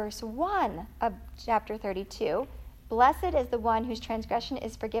at verse 1 of chapter 32. Blessed is the one whose transgression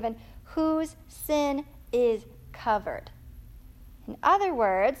is forgiven, whose sin is covered. In other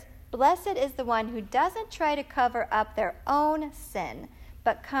words, blessed is the one who doesn't try to cover up their own sin,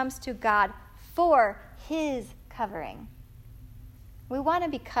 but comes to God for his covering. We want to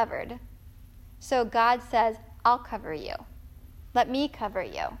be covered. So God says, I'll cover you. Let me cover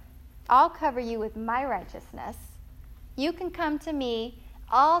you. I'll cover you with my righteousness. You can come to me.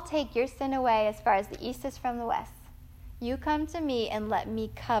 I'll take your sin away as far as the east is from the west. You come to me and let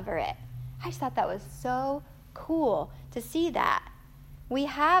me cover it. I just thought that was so cool to see that. We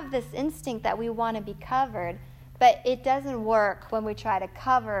have this instinct that we want to be covered, but it doesn't work when we try to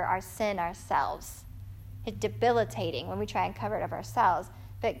cover our sin ourselves. It's debilitating when we try and cover it of ourselves.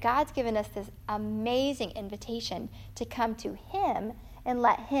 But God's given us this amazing invitation to come to him and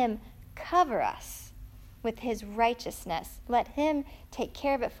let him cover us with his righteousness. Let him take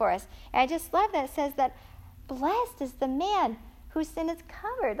care of it for us. And I just love that it says that blessed is the man whose sin is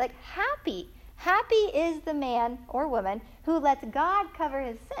covered. Like happy. Happy is the man or woman who lets God cover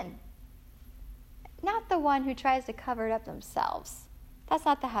his sin. Not the one who tries to cover it up themselves. That's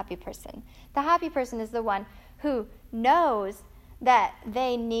not the happy person. The happy person is the one who knows that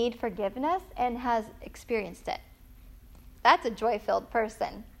they need forgiveness and has experienced it. That's a joy-filled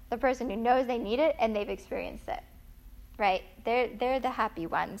person. The person who knows they need it and they've experienced it. Right? They're the happy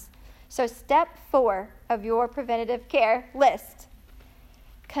ones. So step 4 of your preventative care list.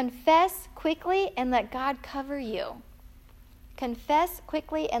 Confess quickly and let God cover you. Confess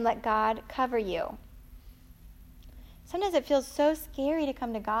quickly and let God cover you. Sometimes it feels so scary to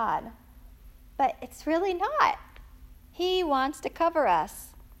come to God, but it's really not. He wants to cover us.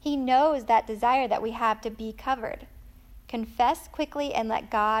 He knows that desire that we have to be covered. Confess quickly and let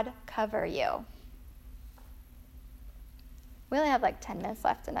God cover you. We only have like 10 minutes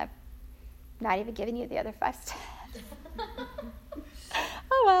left, and I've not even given you the other 5 steps.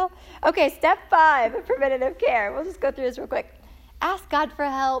 Oh, well. Okay, step 5 of preventative care. We'll just go through this real quick. Ask God for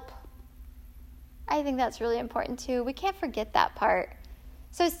help. I think that's really important too. We can't forget that part.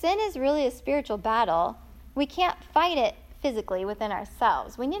 So sin is really a spiritual battle. We can't fight it physically within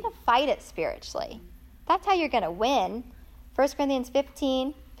ourselves. We need to fight it spiritually. That's how you're going to win. 1 Corinthians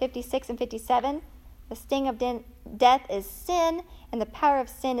 15, 56 and 57. The sting of death is sin, and the power of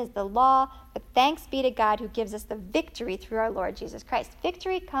sin is the law. But thanks be to God who gives us the victory through our Lord Jesus Christ.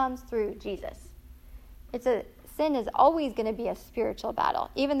 Victory comes through Jesus. Sin is always going to be a spiritual battle.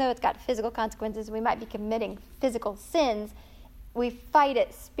 Even though it's got physical consequences, we might be committing physical sins, we fight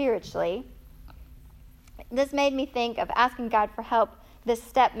it spiritually. This made me think of asking God for help. This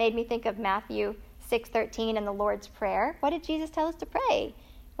step made me think of Matthew 6:13 and the Lord's Prayer. What did Jesus tell us to pray?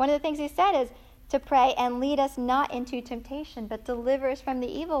 One of the things he said is to pray and lead us not into temptation, but deliver us from the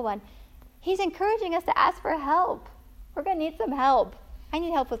evil one. He's encouraging us to ask for help. We're going to need some help. I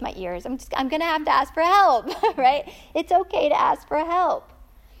need help with my ears. I'm going to have to ask for help, right? It's okay to ask for help.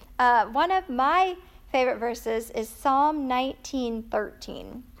 One of my favorite verses is Psalm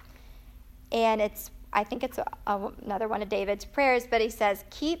 19:13. And I think it's another one of David's prayers, but he says,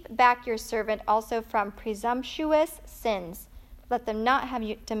 keep back your servant also from presumptuous sins. Let them not have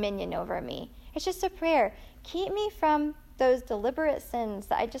dominion over me. It's just a prayer. Keep me from those deliberate sins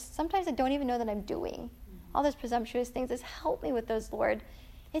that sometimes I don't even know that I'm doing. All those presumptuous things. Just help me with those, Lord.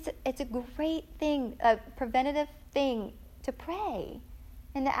 It's a great thing, a preventative thing to pray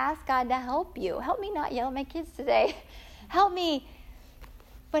and to ask God to help you. Help me not yell at my kids today. Help me,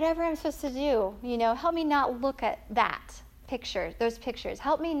 whatever I'm supposed to do, help me not look at those pictures.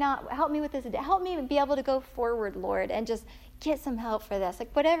 Help me with this. Help me be able to go forward, Lord, and just get some help for this.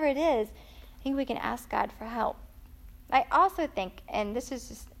 Like whatever it is, I think we can ask God for help. I also think, and this is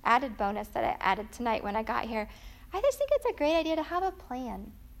just added bonus that I added tonight when I got here, I just think it's a great idea to have a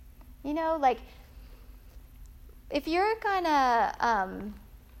plan. If you're gonna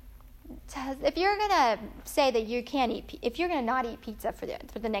say that you can't eat, if you're gonna not eat pizza for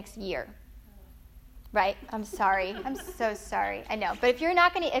the next year, right? I'm sorry. I'm so sorry. I know. But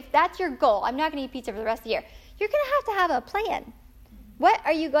if that's your goal, I'm not gonna eat pizza for the rest of the year. You're gonna have a plan. What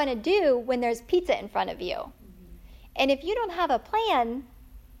are you going to do when there's pizza in front of you? And if you don't have a plan,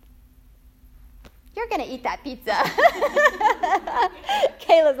 you're going to eat that pizza.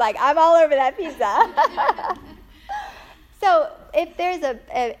 Kayla's like, I'm all over that pizza. So if there's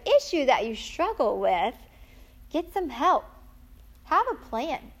an issue that you struggle with, get some help. Have a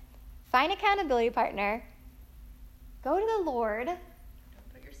plan. Find an accountability partner. Go to the Lord.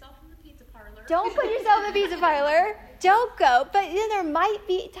 Don't put yourself in the pizza parlor. Don't put yourself in the pizza parlor. Don't go. But then there might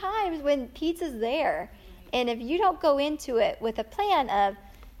be times when pizza's there. And if you don't go into it with a plan of,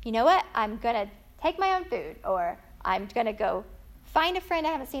 you know what, I'm going to take my own food, or I'm going to go find a friend I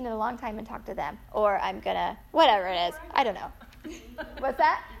haven't seen in a long time and talk to them, or I'm going to, whatever it is. I don't know. What's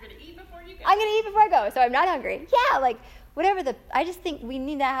that? You're going to eat before you go. I'm going to eat before I go, so I'm not hungry. Yeah, like whatever I just think we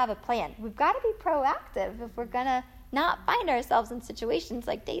need to have a plan. We've got to be proactive if we're going to not find ourselves in situations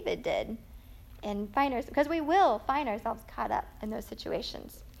like David did, and because we will find ourselves caught up in those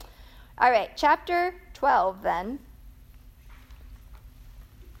situations. All right, chapter 12 then,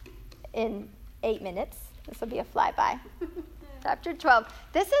 in 8 minutes. This will be a flyby. Chapter 12.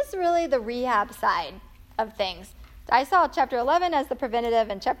 This is really the rehab side of things. I saw chapter 11 as the preventative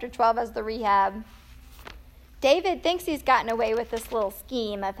and chapter 12 as the rehab. David thinks he's gotten away with this little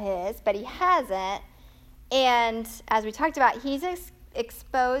scheme of his, but he hasn't. And as we talked about, he's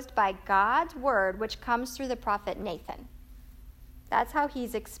exposed by God's word, which comes through the prophet Nathan. That's how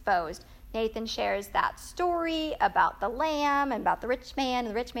he's exposed. Nathan shares that story about the lamb and about the rich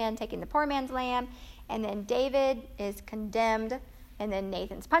man taking the poor man's lamb. And then David is condemned. And then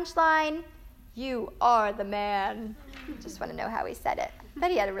Nathan's punchline, you are the man. Just want to know how he said it.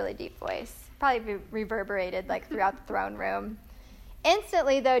 But he had a really deep voice. Probably reverberated like throughout the throne room.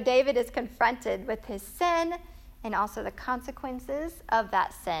 Instantly, though, David is confronted with his sin and also the consequences of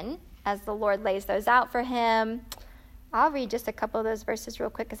that sin as the Lord lays those out for him. I'll read just a couple of those verses real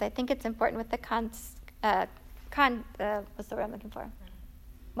quick because I think it's important with the what's the word I'm looking for?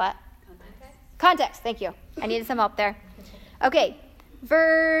 What? Context. Thank you. I needed some help there. Okay,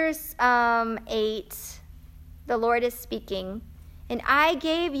 verse 8. The Lord is speaking. And I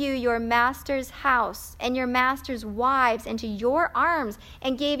gave you your master's house and your master's wives into your arms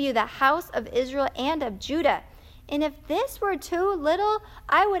and gave you the house of Israel and of Judah. And if this were too little,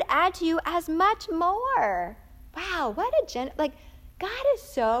 I would add to you as much more. Wow, what a God is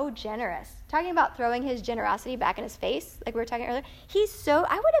so generous. Talking about throwing his generosity back in his face, like we were talking earlier.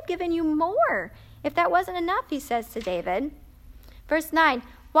 I would have given you more if that wasn't enough, he says to David. Verse 9,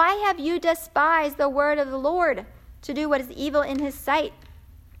 why have you despised the word of the Lord to do what is evil in his sight?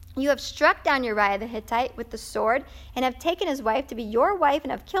 You have struck down Uriah the Hittite with the sword and have taken his wife to be your wife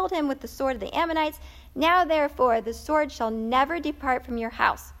and have killed him with the sword of the Ammonites. Now, therefore, the sword shall never depart from your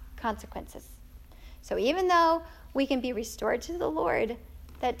house. Consequences. So even though we can be restored to the Lord,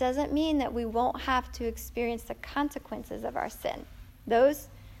 that doesn't mean that we won't have to experience the consequences of our sin. Those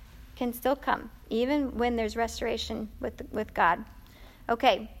can still come, even when there's restoration with God.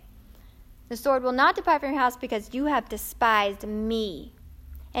 Okay. The sword will not depart from your house because you have despised me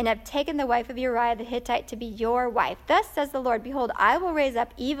and have taken the wife of Uriah the Hittite to be your wife. Thus says the Lord, behold, I will raise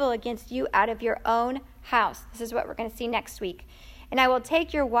up evil against you out of your own house. This is what we're going to see next week. And I will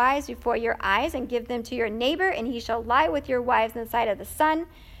take your wives before your eyes and give them to your neighbor, and he shall lie with your wives in the sight of the sun.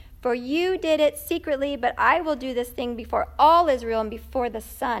 For you did it secretly, but I will do this thing before all Israel and before the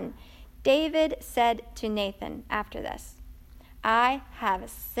sun. David said to Nathan after this, I have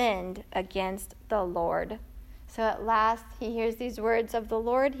sinned against the Lord. So at last he hears these words of the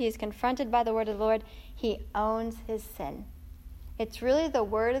Lord. He is confronted by the word of the Lord. He owns his sin. It's really the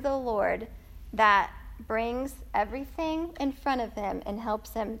word of the Lord that brings everything in front of him and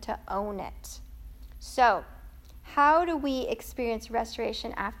helps him to own it. So, how do we experience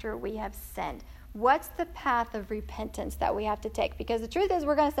restoration after we have sinned? What's the path of repentance that we have to take? Because the truth is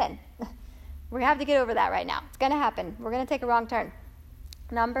we're going to sin. We're going to have to get over that right now. It's going to happen. We're going to take a wrong turn.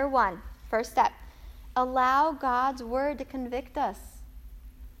 Number 1, first step, allow God's word to convict us.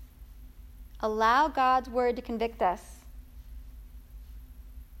 Allow God's word to convict us.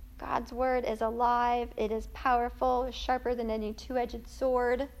 God's word is alive. It is powerful. It's sharper than any two-edged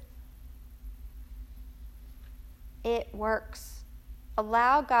sword. It works.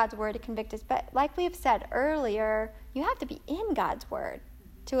 Allow God's word to convict us. But like we have said earlier, you have to be in God's word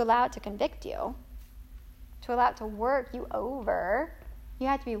to allow it to convict you, to allow it to work you over. You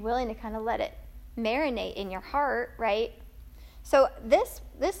have to be willing to kind of let it marinate in your heart, right? So this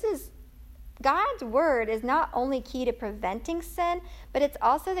is God's word is not only key to preventing sin, but it's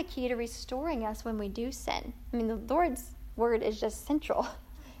also the key to restoring us when we do sin. I mean, the Lord's word is just central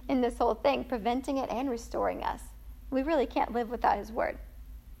in this whole thing, preventing it and restoring us. We really can't live without his word.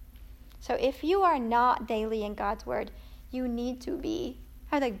 So if you are not daily in God's word, you need to be.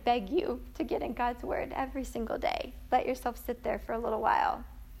 I would beg you to get in God's word every single day. Let yourself sit there for a little while.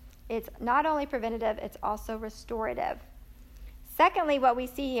 It's not only preventative, it's also restorative. Secondly, what we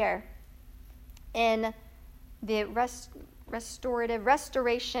see here in the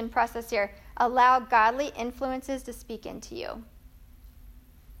restoration process here, allow godly influences to speak into you.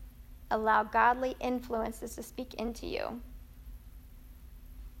 Allow godly influences to speak into you.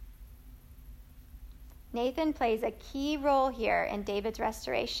 Nathan plays a key role here in David's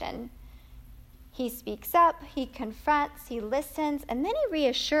restoration. He speaks up, he confronts, he listens, and then he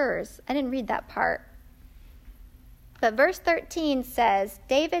reassures. I didn't read that part. But verse 13 says,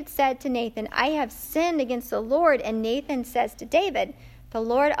 David said to Nathan, I have sinned against the Lord. And Nathan says to David, the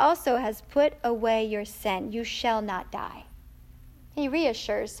Lord also has put away your sin. You shall not die. He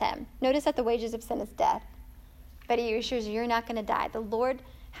reassures him. Notice that the wages of sin is death. But he reassures you, you're not going to die. The Lord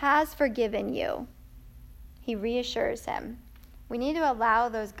has forgiven you. He reassures him. We need to allow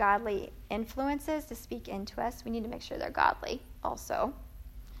those godly influences to speak into us. We need to make sure they're godly also.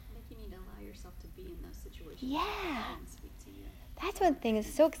 I think you need to allow yourself to be in those situations. Yeah. And speak to you. That's one thing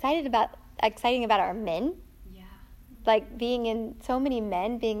that's so exciting about our men. Yeah. Like being in so many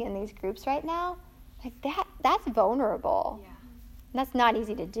men being in these groups right now. Like that's vulnerable. Yeah. And that's not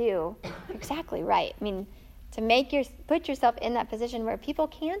easy to do. You're exactly right. I mean, to put yourself in that position where people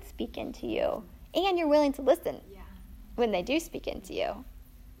can speak into you and you're willing to listen when they do speak into you.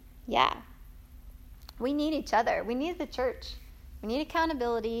 Yeah. We need each other. We need the church. We need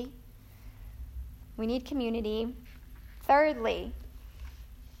accountability. We need community. Thirdly,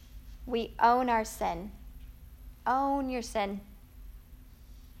 we own our sin. Own your sin.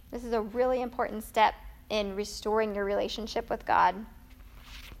 This is a really important step in restoring your relationship with God.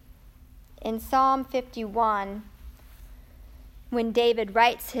 In Psalm 51, when David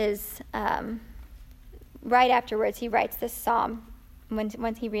writes right afterwards, he writes this psalm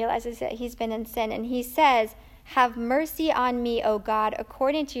once he realizes that he's been in sin. And he says, have mercy on me, O God,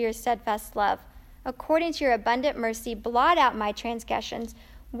 according to your steadfast love. According to your abundant mercy, blot out my transgressions.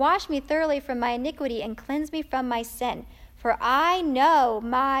 Wash me thoroughly from my iniquity and cleanse me from my sin. For I know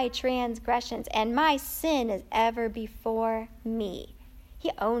my transgressions, and my sin is ever before me.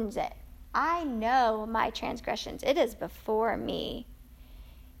 He owns it. I know my transgressions. It is before me.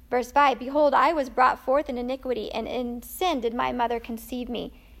 Verse 5, behold, I was brought forth in iniquity, and in sin did my mother conceive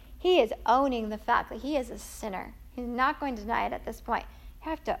me. He is owning the fact that he is a sinner. He's not going to deny it at this point. You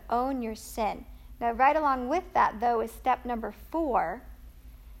have to own your sin. Now, right along with that, though, is step number 4.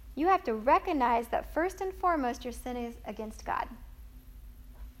 You have to recognize that first and foremost, your sin is against God.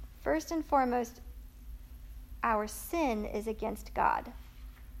 First and foremost, our sin is against God.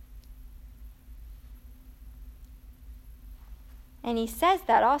 And he says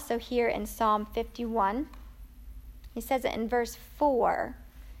that also here in Psalm 51. He says it in verse 4.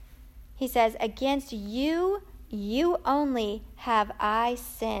 He says, against you, you only have I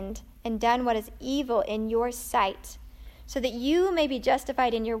sinned and done what is evil in your sight, so that you may be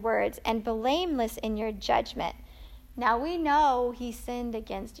justified in your words and blameless in your judgment. Now we know he sinned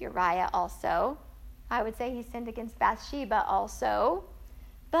against Uriah also. I would say he sinned against Bathsheba also.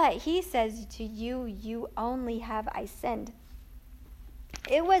 But he says to you, you only have I sinned.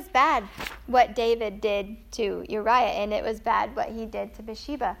 It was bad what David did to Uriah, and it was bad what he did to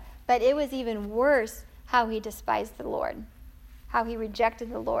Bathsheba. But it was even worse how he despised the Lord, how he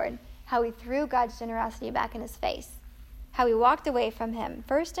rejected the Lord, how he threw God's generosity back in his face, how he walked away from him.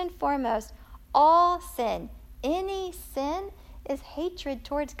 First and foremost, all sin, any sin, is hatred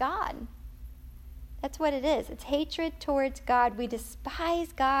towards God. That's what it is. It's hatred towards God. We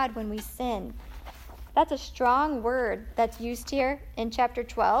despise God when we sin. That's a strong word that's used here in chapter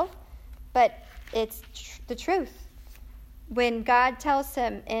 12, but it's the truth. When God tells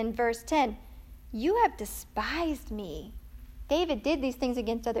him in verse 10, you have despised me. David did these things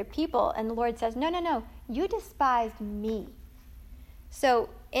against other people, and the Lord says, no, you despised me. So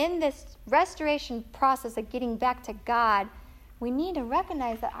in this restoration process of getting back to God, we need to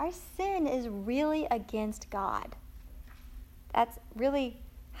recognize that our sin is really against God. That's really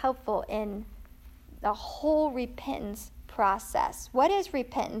helpful in the whole repentance process. What is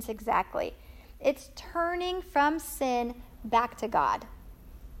repentance exactly? It's turning from sin back to God.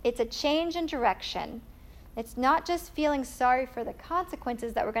 It's a change in direction. It's not just feeling sorry for the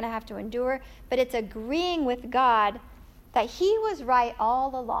consequences that we're going to have to endure, but it's agreeing with God that he was right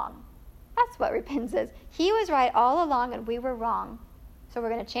all along. That's what repentance is. He was right all along and we were wrong. So we're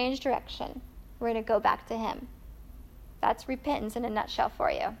going to change direction. We're going to go back to him. That's repentance in a nutshell for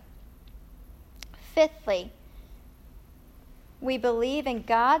you. Fifthly, we believe in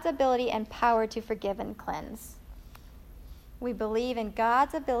God's ability and power to forgive and cleanse. we believe in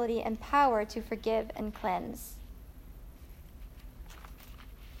God's ability and power to forgive and cleanse.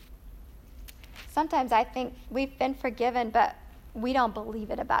 Sometimes I think we've been forgiven, but we don't believe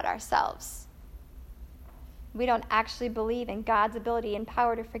it about ourselves. We don't actually believe in God's ability and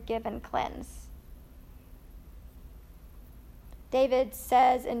power to forgive and cleanse. David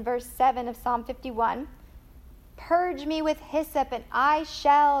says in verse 7 of Psalm 51, "Purge me with hyssop, and I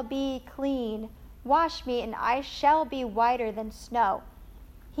shall be clean. Wash me, and I shall be whiter than snow."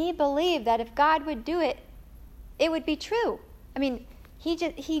 He believed that if God would do it, it would be true. I mean,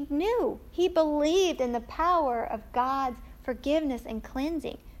 he knew. He believed in the power of God's forgiveness and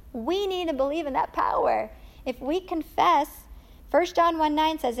cleansing. We need to believe in that power. If we confess, 1 John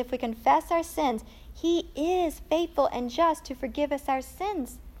 1:9 says, if we confess our sins, he is faithful and just to forgive us our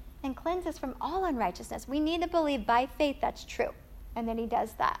sins and cleanse us from all unrighteousness. We need to believe by faith that's true. And then he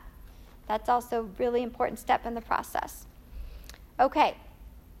does that. That's also a really important step in the process. Okay.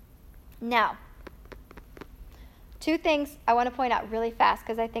 Now, 2 things I want to point out really fast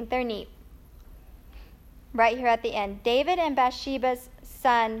because I think they're neat. Right here at the end. David and Bathsheba's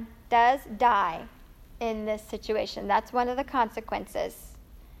son does die in this situation. That's one of the consequences.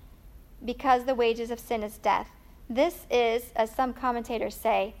 Because the wages of sin is death. This is, as some commentators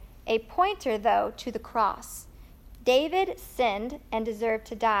say, a pointer, though, to the cross. David sinned and deserved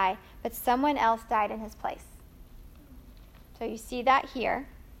to die, but someone else died in his place. So you see that here.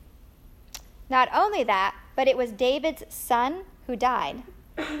 Not only that, but it was David's son who died.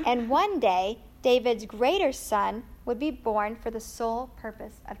 And one day, David's greater son would be born for the sole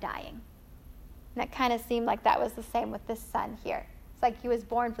purpose of dying. And that kind of seemed like that was the same with this son here. It's like he was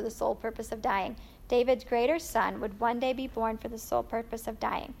born for the sole purpose of dying. David's greater son would one day be born for the sole purpose of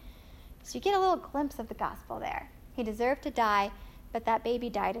dying. So you get a little glimpse of the gospel there. He deserved to die, but that baby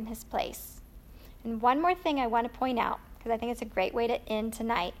died in his place. And one more thing I want to point out, because I think it's a great way to end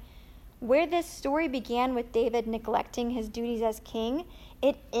tonight. Where this story began with David neglecting his duties as king,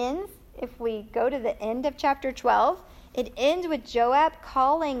 it ends, if we go to the end of chapter 12, it ends with Joab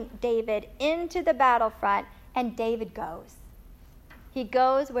calling David into the battlefront, and David goes. He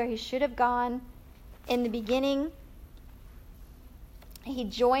goes where he should have gone in the beginning. He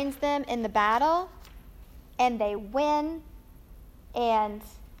joins them in the battle, and they win, and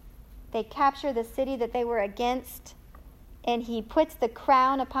they capture the city that they were against, and he puts the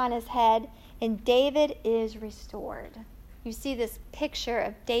crown upon his head, and David is restored. You see this picture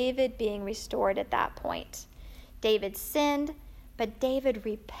of David being restored at that point. David sinned, but David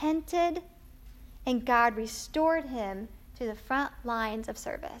repented, and God restored him to the front lines of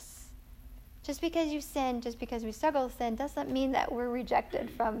service. Just because you sin, just because we struggle with sin, doesn't mean that we're rejected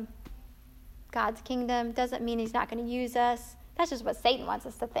from God's kingdom, doesn't mean he's not going to use us. That's just what Satan wants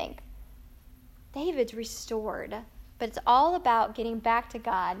us to think. David's restored, but it's all about getting back to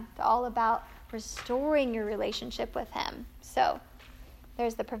God. It's all about restoring your relationship with him. So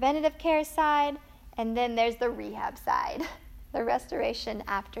there's the preventative care side, and then there's the rehab side, the restoration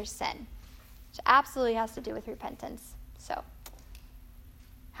after sin, which absolutely has to do with repentance. So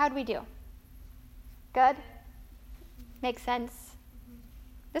how'd we do? Good? Makes sense?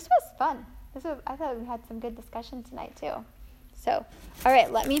 This was fun. I thought we had some good discussion tonight too. So, all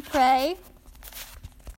right, let me pray.